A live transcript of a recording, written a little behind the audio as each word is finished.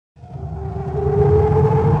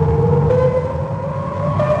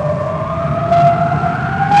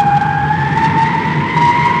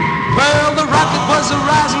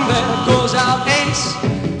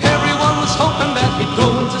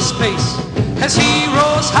As he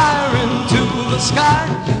rose higher into the sky,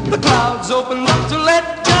 the clouds opened up to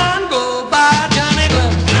let John go by. Johnny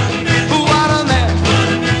Glenn, what a man.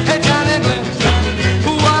 Hey, Johnny Glenn,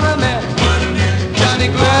 what a man.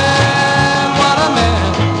 Johnny Glenn, what a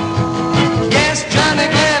man. Yes, Johnny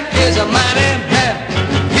Glenn is a mighty man.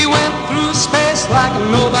 He went through space like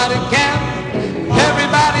nobody can.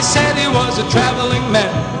 Everybody said he was a traveling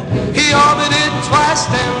man. He orbited twice,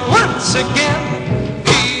 then once again.